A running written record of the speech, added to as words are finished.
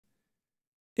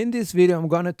In this video, I'm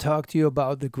going to talk to you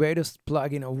about the greatest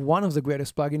plugin, or one of the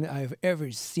greatest plugins I've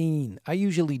ever seen. I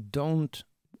don't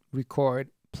record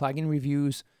plugin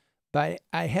reviews, but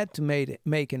I had to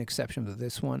make an exception to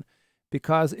this one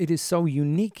because it is so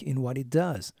unique in what it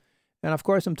does. And of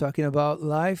course, I'm talking about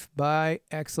Live by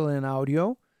XLN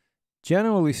Audio.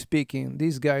 Generally speaking,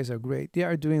 these guys are great. They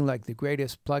are doing like the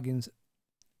greatest plugins.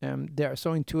 They are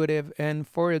so intuitive and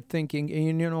forward thinking.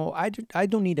 And you know, I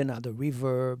don't need another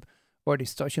reverb or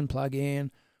distortion plugin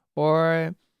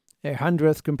or a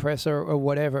 100th compressor or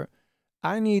whatever.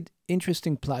 I need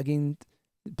interesting plugins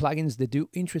that do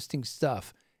interesting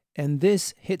stuff. And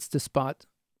this hits the spot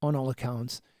on all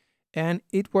accounts. And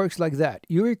it works like that.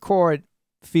 You record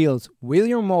fields with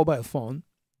your mobile phone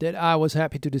that I was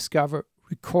happy to discover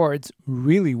records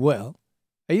really well.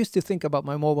 I used to think about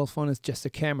my mobile phone as just a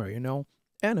camera, you know,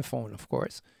 and a phone, of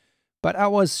course. But I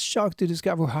was shocked to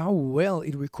discover how well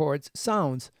it records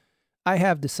sounds. I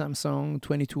have the Samsung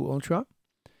 22 Ultra,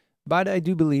 but I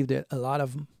do believe that a lot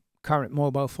of current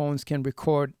mobile phones can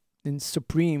record in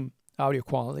supreme audio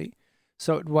quality.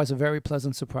 So it was a very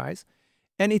pleasant surprise.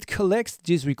 And it collects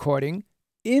this recording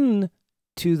into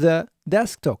the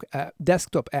desktop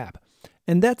app.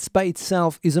 And that by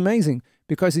itself is amazing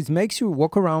because it makes you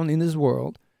walk around in this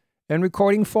world and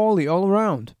recording Foley all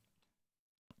around.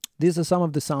 These are some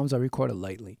of the sounds I recorded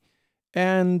lately.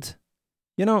 And,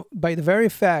 you know, by the very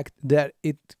fact that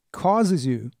it causes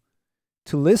you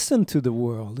to listen to the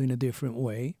world in a different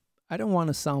way, I don't want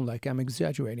to sound like I'm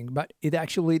exaggerating, but it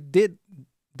actually did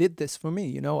this for me.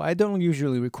 You know, I don't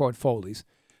usually record Foleys.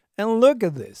 And look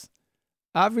at this.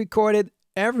 I've recorded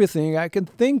everything I can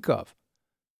think of.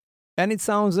 And it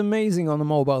sounds amazing on the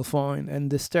mobile phone. And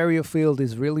the stereo field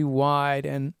is really wide.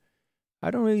 And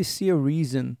I don't really see a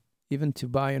reason even to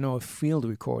buy, you know, a field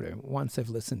recorder once I've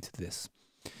listened to this.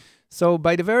 So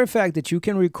by the very fact that you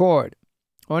can record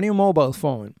on your mobile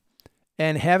phone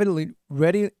and have it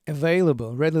readily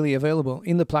available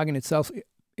in the plugin itself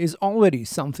is already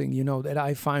something, you know, that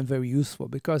I find very useful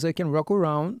because I can walk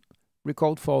around,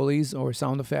 record Foleys or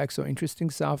sound effects or interesting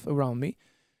stuff around me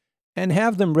and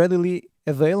have them readily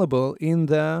available in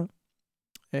the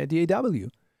DAW,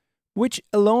 which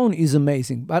alone is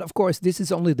amazing. But of course, this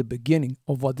is only the beginning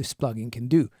of what this plugin can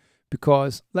do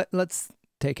because let's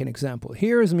take an example.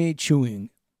 Here's me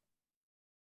chewing.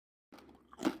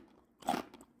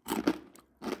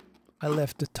 I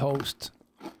left the toast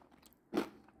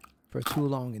for too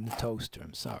long in the toaster,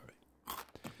 I'm sorry.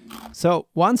 So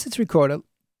once it's recorded,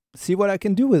 see what I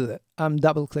can do with it. I'm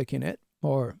double clicking it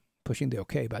or pushing the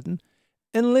OK button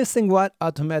and listening what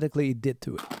automatically it did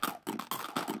to it.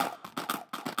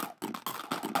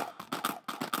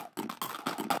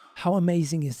 How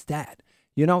amazing is that?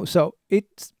 You know, so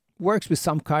it works with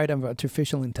some kind of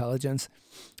artificial intelligence.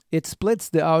 It splits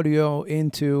the audio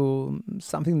into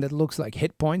something that looks like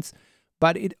hit points,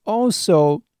 but it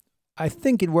also, I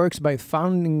think it works by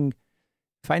finding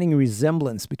a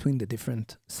resemblance between the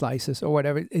different slices or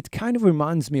whatever. It kind of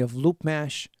reminds me of Loop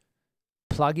Mash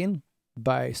plugin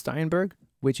by Steinberg,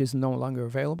 which is no longer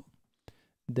available.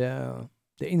 The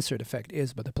insert effect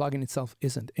is, but the plugin itself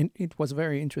isn't. And it was a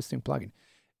very interesting plugin.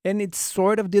 And it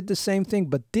sort of did the same thing,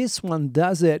 but this one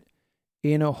does it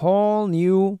in a whole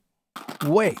new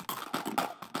way.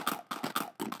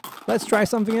 Let's try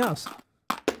something else.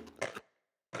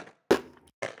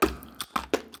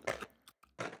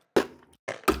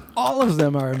 All of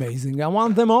them are amazing. I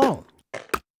want them all.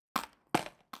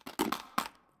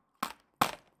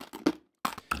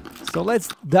 So let's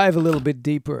dive a little bit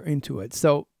deeper into it.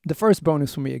 So the first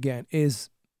bonus for me again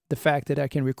is the fact that I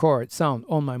can record sound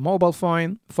on my mobile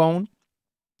phone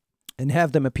and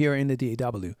have them appear in the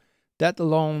DAW. That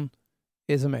alone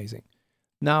is amazing.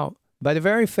 Now, by the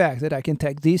very fact that I can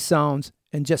take these sounds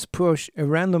and just push a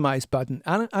randomize button,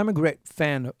 I'm a great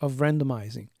fan of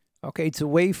randomizing. Okay, it's a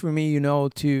way for me, you know,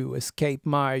 to escape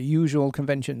my usual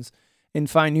conventions and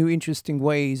find new interesting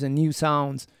ways and new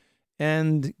sounds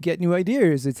and get new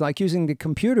ideas. It's like using the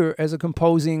computer as a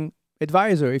composing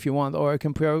advisor, if you want, or a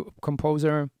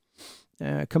composer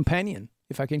companion,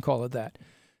 if I can call it that.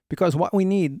 Because what we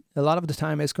need a lot of the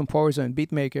time as composer and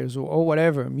beat makers or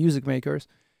whatever, music makers,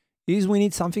 is we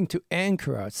need something to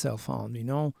anchor ourselves on, you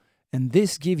know? And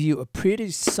this gives you a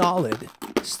pretty solid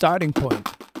starting point.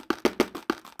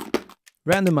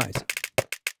 Randomize.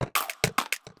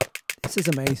 This is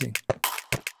amazing.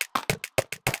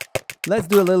 Let's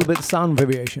do a little bit of sound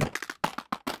variation.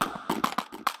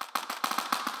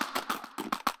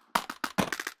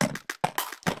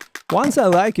 Once I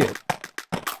like it,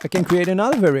 I can create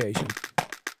another variation.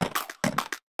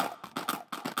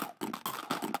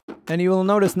 And you will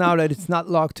notice now that it's not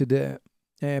locked to the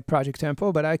project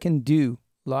tempo, but I can do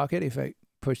lock it if I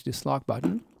push this lock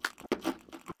button.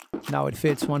 Now it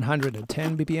fits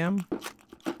 110 BPM.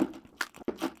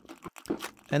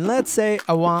 And let's say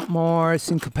I want more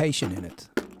syncopation in it.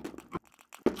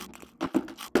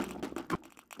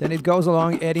 Then it goes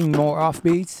along adding more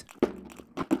offbeats.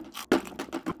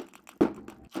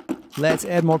 Let's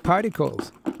add more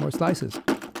particles, more slices.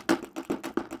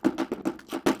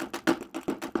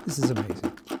 This is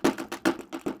amazing.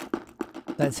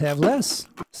 Let's have less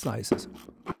slices.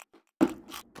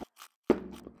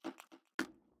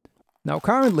 Now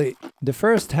currently, the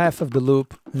first half of the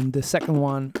loop and the second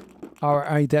one are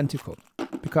identical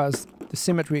because the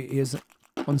symmetry is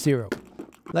on 0.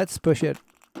 Let's push it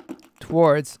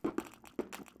towards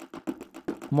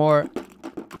more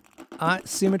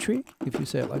asymmetry, if you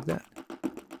say it like that.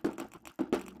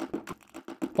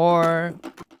 Or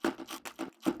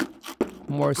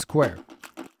more square.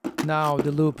 Now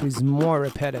the loop is more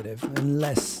repetitive and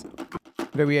less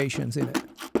variations in it.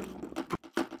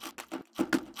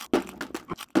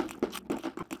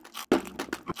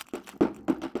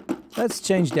 Let's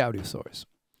change the audio source.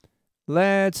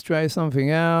 Let's try something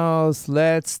else.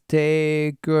 Let's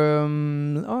take,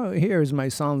 oh, here's my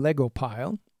sound Lego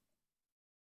pile.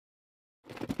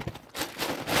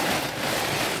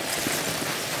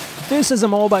 This is a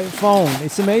mobile phone.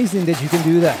 It's amazing that you can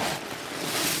do that.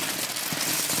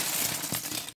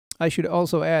 I should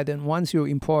also add that once you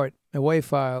import a WAV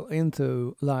file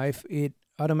into Live, it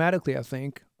automatically, I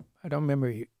think, I don't remember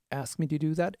you asked me to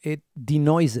do that, it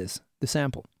denoises the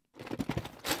sample.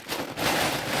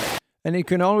 And you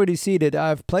can already see that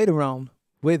I've played around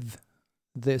with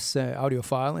this audio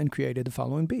file and created the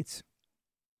following beats.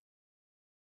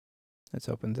 Let's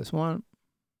open this one.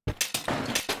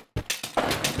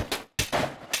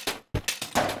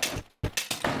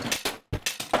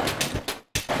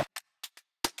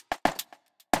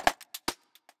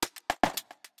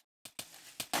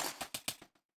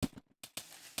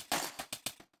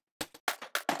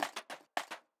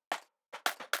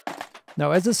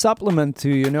 Now, as a supplement to,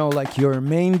 you know, like your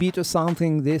main beat or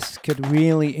something, this could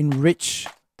really enrich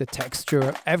the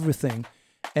texture, everything,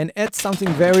 and add something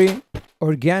very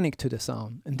organic to the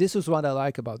sound. And this is what I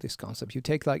like about this concept. You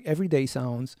take like everyday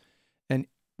sounds, and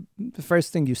the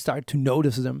first thing you start to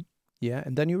notice them, yeah,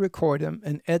 and then you record them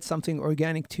and add something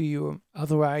organic to your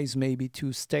otherwise maybe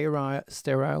too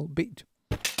sterile beat.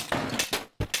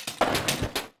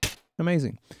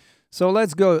 Amazing. So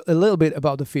let's go a little bit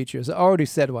about the features. I already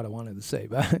said what I wanted to say,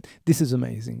 but this is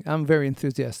amazing. I'm very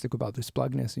enthusiastic about this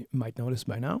plugin, as you might notice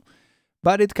by now.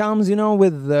 But it comes, you know,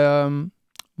 with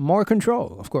more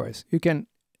control, of course. You can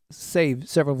save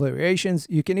several variations.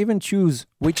 You can even choose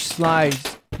which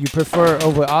slides you prefer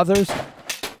over others.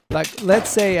 Like, let's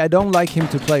say I don't like him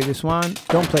to play this one.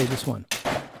 Don't play this one.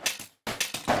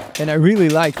 And I really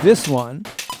like this one.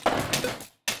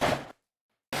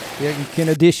 Yeah, you can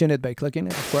addition it by clicking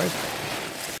it, of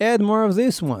course. Add more of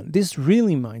this one. This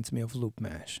really reminds me of Loop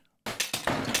Mesh.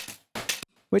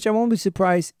 Which I won't be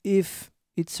surprised if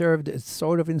it served as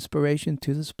sort of inspiration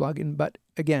to this plugin, but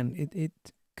again, it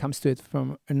comes to it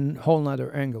from a whole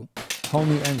nother angle, whole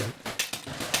new angle.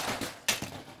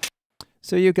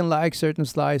 So you can like certain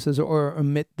slices or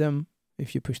omit them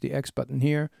if you push the X button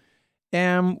here.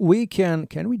 And we can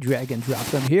we drag and drop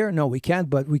them here? No, we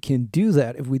can't, but we can do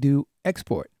that if we do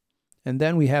export. And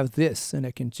then we have this, and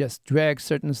I can just drag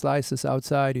certain slices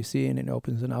outside, you see, and it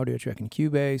opens an audio track in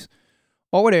Cubase,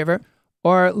 or whatever.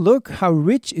 Or look how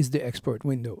rich is the export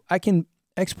window. I can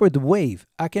export the wave,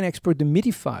 I can export the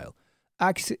MIDI file,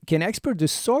 I can export the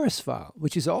source file,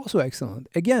 which is also excellent.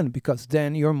 Again, because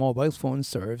then your mobile phone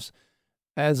serves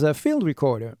as a field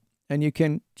recorder, and you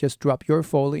can just drop your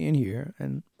Foley in here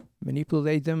and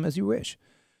manipulate them as you wish.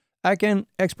 I can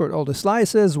export all the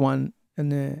slices, one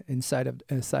and inside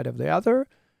of the other,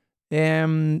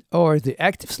 or the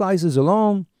active slices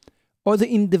alone, or the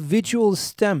individual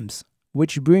stems,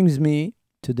 which brings me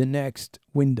to the next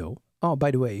window. Oh,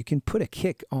 by the way, you can put a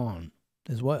kick on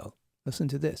as well. Listen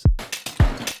to this.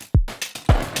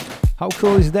 How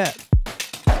cool is that?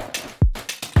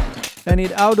 And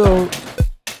it auto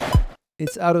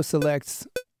selects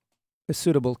a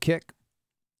suitable kick,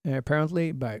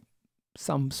 apparently by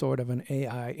some sort of an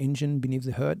AI engine beneath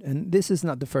the hood. And this is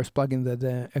not the first plugin that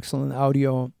XLN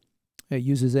Audio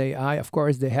uses AI. Of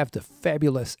course, they have the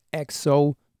fabulous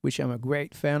XO, which I'm a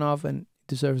great fan of and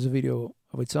deserves a video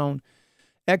of its own.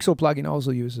 XO plugin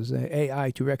also uses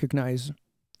AI to recognize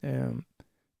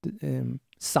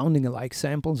sounding alike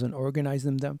samples and organize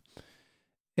them.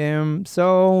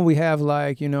 So we have,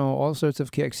 like, you know, all sorts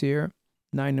of kicks here.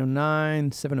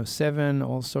 909, 707,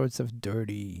 all sorts of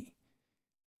dirty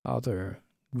other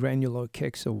granular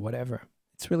kicks or whatever.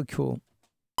 It's really cool.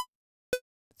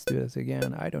 Let's do this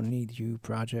again. I don't need you,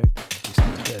 project. I just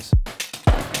need this.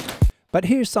 But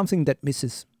here's something that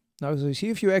misses. Now, so see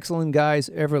if you excellent guys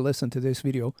ever listen to this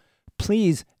video,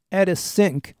 please add a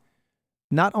sync,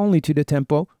 not only to the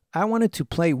tempo. I want it to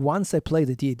play once I play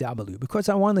the DAW, because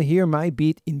I want to hear my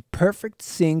beat in perfect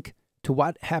sync to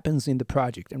what happens in the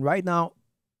project. And right now,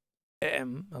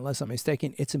 unless I'm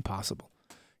mistaken, it's impossible.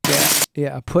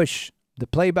 Yeah, I push the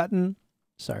play button.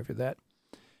 Sorry for that.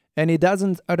 And it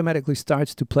doesn't automatically start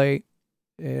to play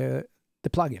the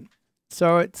plugin.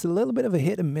 So it's a little bit of a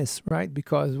hit and miss, right?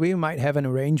 Because we might have an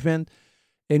arrangement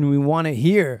and we want to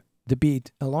hear the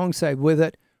beat alongside with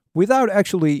it without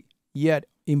actually yet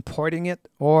importing it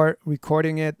or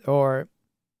recording it, or,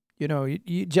 you know,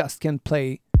 you just can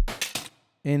play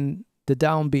in the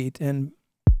downbeat and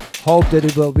hope that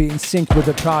it will be in sync with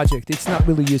the project. It's not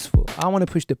really useful. I want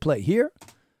to push the play here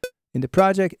in the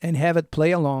project and have it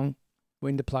play along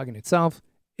with the plugin itself.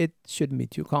 It shouldn't be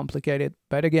too complicated.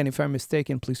 But again, if I'm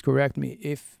mistaken, please correct me.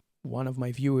 If one of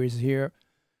my viewers here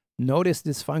noticed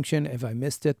this function, if I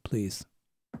missed it, please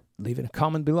leave a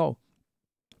comment below.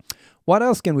 What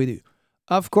else can we do?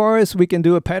 Of course, we can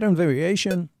do a pattern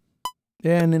variation.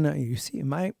 And you see,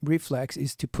 my reflex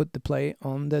is to put the play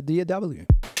on the DAW. It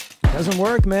doesn't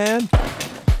work, man.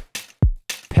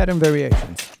 Pattern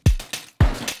variations.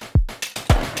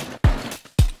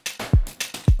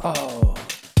 Oh,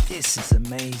 this is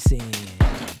amazing.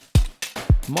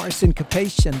 More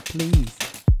syncopation, please.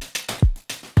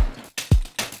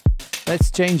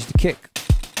 Let's change the kick.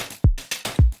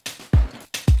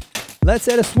 Let's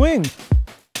add a swing.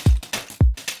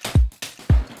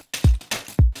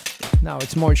 Now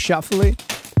it's more shuffly.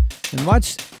 And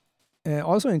watch,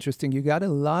 also interesting, you got a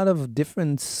lot of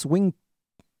different swing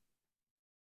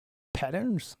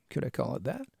patterns. Could I call it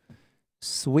that?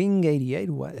 Swing 88,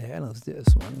 what the hell is this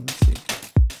one? Let's see.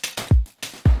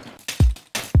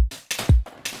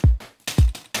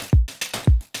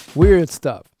 Weird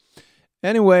stuff.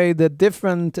 Anyway, the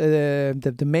different,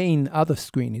 the main other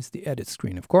screen is the edit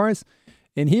screen, of course.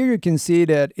 And here you can see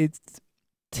that it's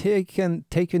taken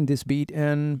this beat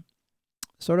and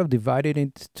sort of divided it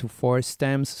into 4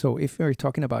 stems. So if you're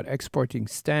talking about exporting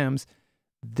stems,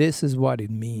 this is what it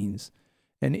means.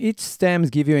 And each stems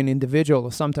give you an individual,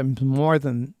 or sometimes more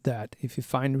than that. If you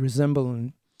find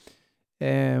resembling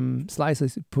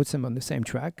slices, it puts them on the same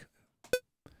track.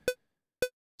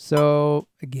 So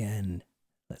again,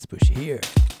 let's push here.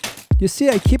 You see,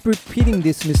 I keep repeating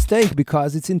this mistake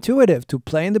because it's intuitive to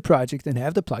play in the project and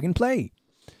have the plugin play.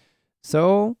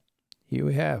 So here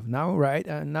we have now, right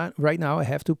now I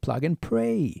have to plug and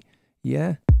pray.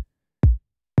 Yeah,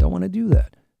 don't want to do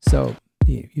that. So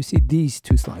you see these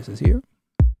 2 slices here.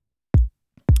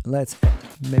 Let's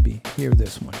maybe hear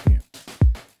this one here.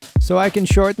 So I can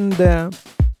shorten the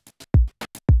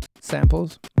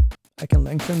samples. I can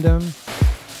lengthen them.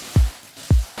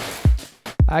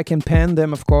 I can pan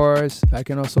them, of course. I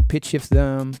can also pitch shift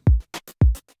them.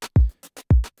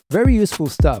 Very useful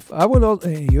stuff. I would also,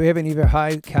 you have an either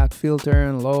high cut filter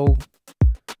and low,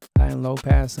 high and low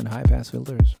pass and high pass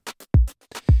filters.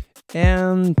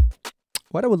 And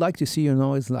what I would like to see, you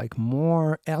know, is like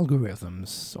more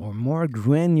algorithms or more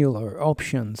granular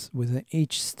options within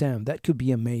each stem. That could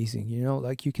be amazing. You know,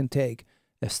 like you can take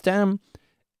a stem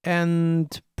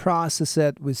and process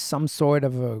it with some sort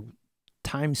of a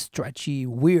time stretchy,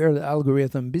 weird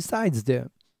algorithm besides the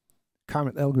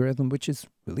current algorithm, which is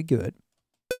really good.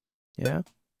 Yeah.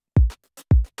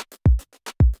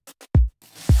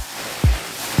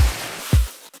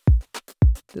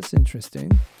 That's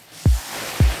interesting.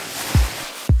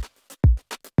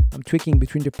 I'm tweaking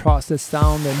between the processed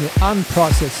sound and the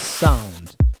unprocessed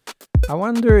sound. I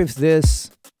wonder if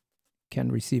this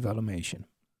can receive automation.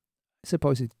 I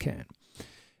suppose it can.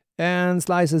 And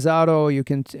slices auto, you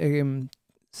can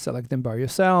select them by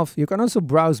yourself. You can also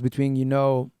browse between, you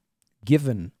know,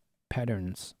 given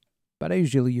patterns. But I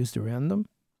usually use the random.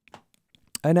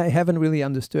 And I haven't really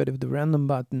understood if the random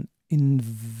button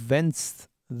invents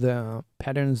the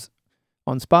patterns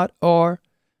on spot or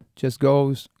just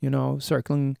goes, you know,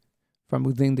 circling from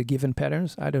within the given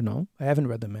patterns. I don't know. I haven't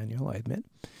read the manual, I admit.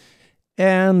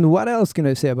 And what else can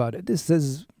I say about it? This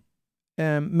is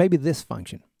maybe this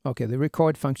function. Okay, the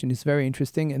record function is very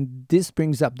interesting, and this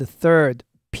brings up the third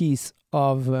piece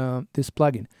of this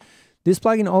plugin. This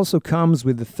plugin also comes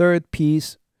with the third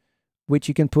piece, which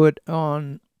you can put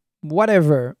on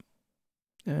whatever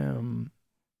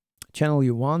channel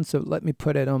you want. So let me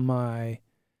put it on my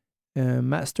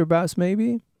master bus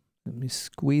maybe. Let me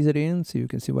squeeze it in so you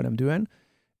can see what I'm doing.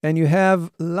 And you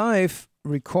have live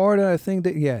recorder, I think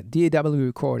that, yeah, DAW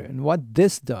recorder. And what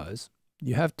this does,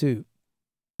 you have to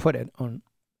put it on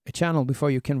a channel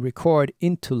before you can record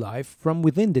into live from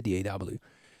within the DAW.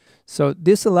 So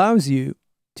this allows you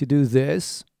to do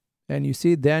this, and you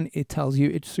see then it tells you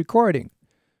it's recording.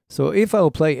 So if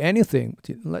I'll play anything,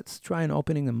 let's try and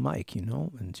opening a mic, you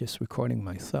know, and just recording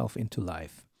myself into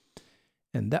live.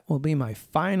 And that will be my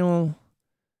final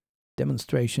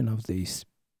demonstration of this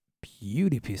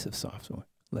beauty piece of software.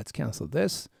 Let's cancel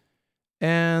this,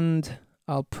 and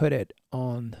I'll put it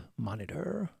on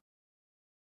monitor.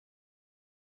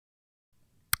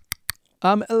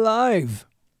 I'm alive,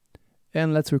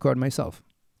 and let's record myself.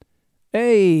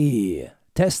 Hey,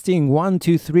 testing 1,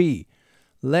 2, 3.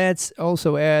 Let's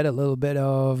also add a little bit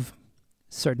of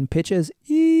certain pitches.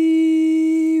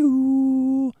 Eee-oo.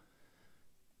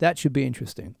 That should be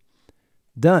interesting.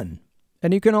 Done.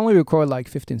 And you can only record like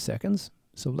 15 seconds.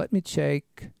 So let me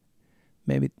check.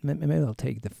 Maybe I'll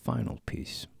take the final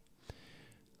piece.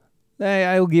 Hey,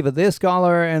 I'll give it this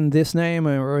color and this name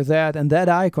or that and that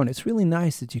icon. It's really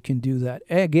nice that you can do that.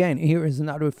 Again, here is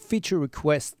another feature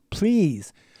request.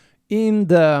 Please, in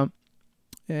the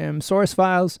source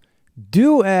files,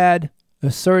 do add a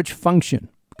search function,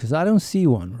 because I don't see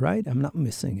one, right? I'm not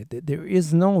missing it. There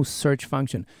is no search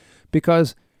function,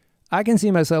 because I can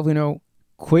see myself, you know,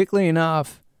 quickly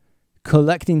enough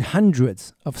collecting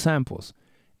hundreds of samples,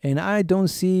 and I don't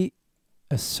see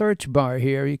a search bar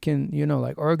here. You can, you know,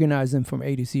 like organize them from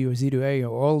A to Z or Z to A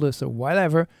or all this or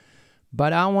whatever,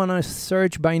 but I want to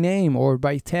search by name or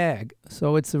by tag.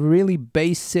 So it's a really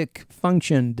basic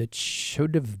function that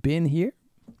should have been here,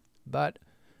 but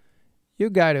you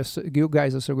guys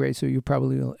are so great, so you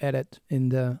probably will edit in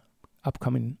the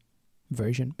upcoming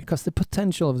version, because the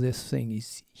potential of this thing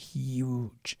is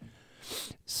huge.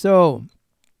 So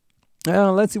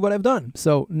let's see what I've done.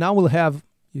 So now we'll have,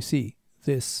 you see,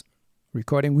 this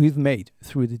recording we've made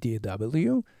through the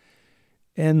DAW,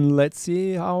 and let's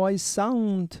see how I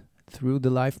sound through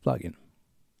the live plugin.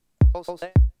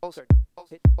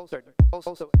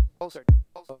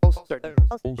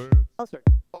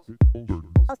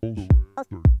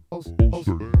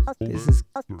 This is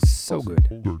so good.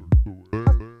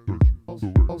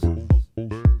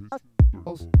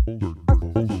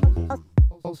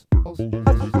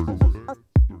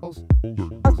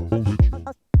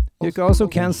 You can also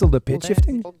cancel the pitch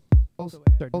shifting. Why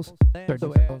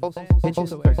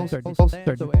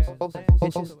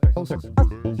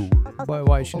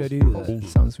should I do that? It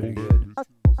sounds really good.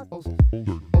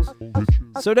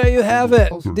 So there you have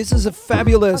it. This is a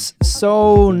fabulous,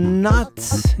 so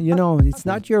not, you know, it's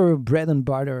not your bread and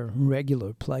butter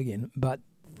regular plugin, but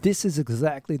this is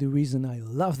exactly the reason I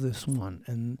love this one.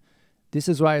 And this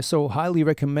is why I so highly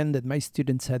recommend it. My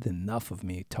students had enough of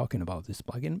me talking about this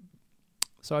plugin.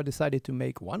 So I decided to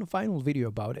make one final video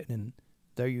about it, and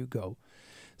there you go.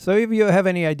 So if you have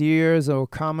any ideas or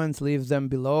comments, leave them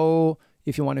below.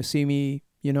 If you want to see me,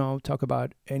 you know, talk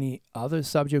about any other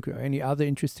subject or any other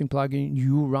interesting plugin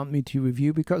you want me to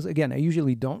review, because again, I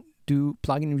usually don't do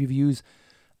plugin reviews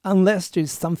unless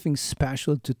there's something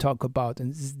special to talk about.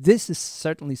 And this is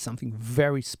certainly something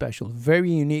very special, very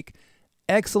unique.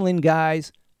 Excellent,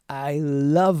 guys. I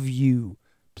love you.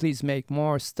 Please make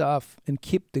more stuff and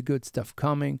keep the good stuff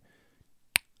coming.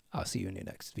 I'll see you in the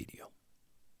next video.